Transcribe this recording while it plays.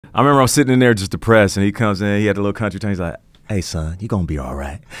I remember I was sitting in there just depressed, and he comes in, he had a little country tone. He's like, hey, son, you're going to be all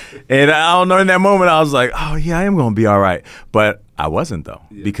right. And I don't know, in that moment, I was like, oh, yeah, I am going to be all right. But I wasn't, though,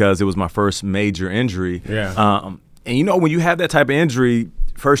 because it was my first major injury. Yeah. And, you know, when you have that type of injury,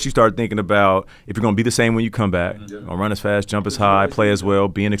 first you start thinking about if you're going to be the same when you come back, run as fast, jump as high, play as well,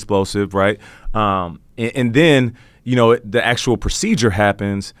 being explosive, right? And then, you know, the actual procedure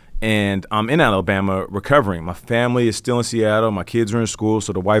happens, and I'm in Alabama recovering. My family is still in Seattle. My kids are in school,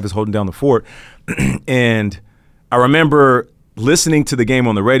 so the wife is holding down the fort. And I remember listening to the game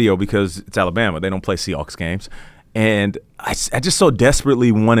on the radio because it's Alabama. They don't play Seahawks games. And I just so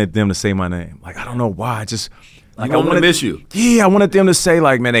desperately wanted them to say my name. Like, I don't know why. Like, I want to miss you. Yeah, I wanted them to say,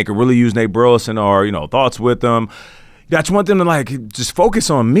 like, man, they could really use Nate Burleson, or, you know, thoughts with them. I just want them to, like, just focus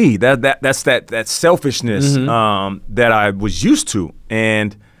on me. That's that selfishness that I was used to.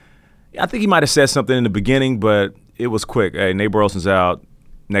 And I think he might have said something in the beginning, but it was quick. Hey, Nate Burleson's out,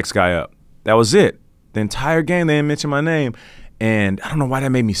 next guy up. That was it. The entire game, they didn't mention my name. And I don't know why that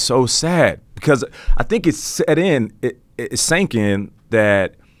made me so sad, because I think it set in, it sank in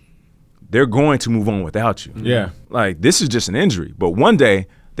that they're going to move on without you. Yeah. Like, this is just an injury, but one day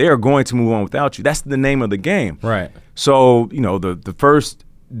they are going to move on without you. That's the name of the game. Right. So, you know, the first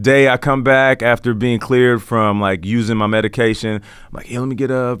day I come back after being cleared from, like, using my medication, I'm like, hey, let me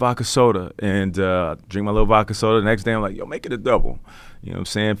get a vodka soda, and drink my little vodka soda. The next day I'm like, yo, make it a double. You know what I'm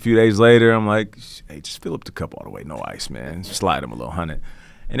saying? A few days later, I'm like, hey, just fill up the cup all the way, no ice, man. Just slide him a little 100.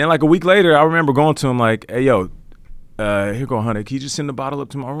 And then, like, a week later, I remember going to him like, hey, yo, here go 100. Can you just send the bottle up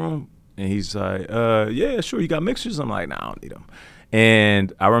to my room? And he's like, yeah, sure. You got mixers? I'm like, nah, I don't need them.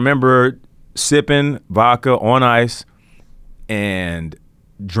 And I remember sipping vodka on ice and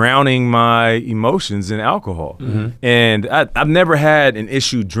drowning my emotions in alcohol. And I've never had an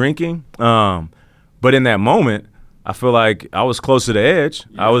issue drinking, but in that moment, I feel like I was close to the edge.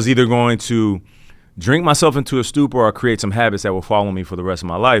 I was either going to drink myself into a stupor or create some habits that will follow me for the rest of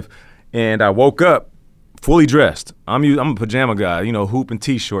my life. And I woke up fully dressed. I'm a pajama guy, you know, hoop and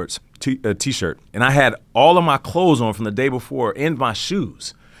t-shirt. And I had all of my clothes on from the day before and my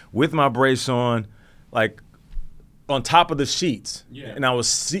shoes with my brace on, like, on top of the sheets. And I was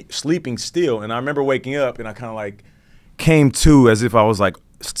sleeping still. And I remember waking up and I kind of, like, came to as if I was, like,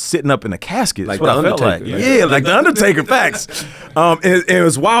 sitting up in a casket. Like That's the what I felt like. Undertaker. Yeah, like the Undertaker, facts. And it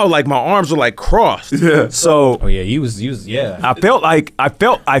was wild, like my arms were like crossed. So Oh yeah, he was yeah. I felt like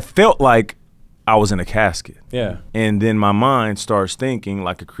I was in a casket. Yeah. And then my mind starts thinking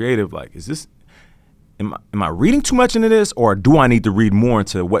like a creative, like, am I reading too much into this, or do I need to read more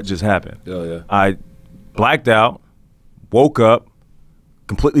into what just happened? Oh, yeah. I blacked out, woke up,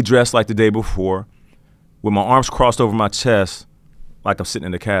 completely dressed like the day before, with my arms crossed over my chest, like I'm sitting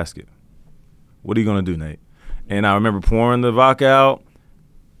in the casket. What are you gonna do, Nate? And I remember pouring the vodka out,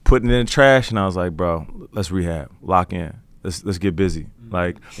 putting it in the trash, and I was like, bro, let's rehab, lock in, let's get busy.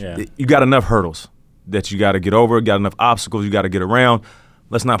 Like, you got enough hurdles that you got to get over, got enough obstacles you got to get around.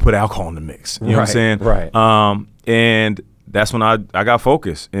 Let's not put alcohol in the mix. You know what I'm saying? Right. And that's when I got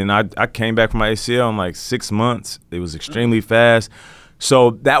focused, and I came back from my ACL in like 6 months. It was extremely fast.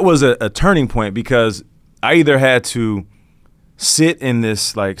 So that was a turning point, because I either had to sit in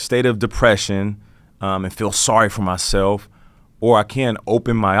this like state of depression and feel sorry for myself, or I can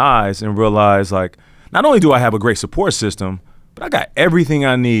open my eyes and realize, like, not only do I have a great support system, but I got everything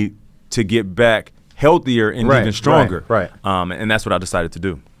I need to get back healthier and even stronger. Right. And that's what I decided to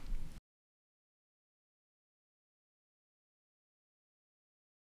do.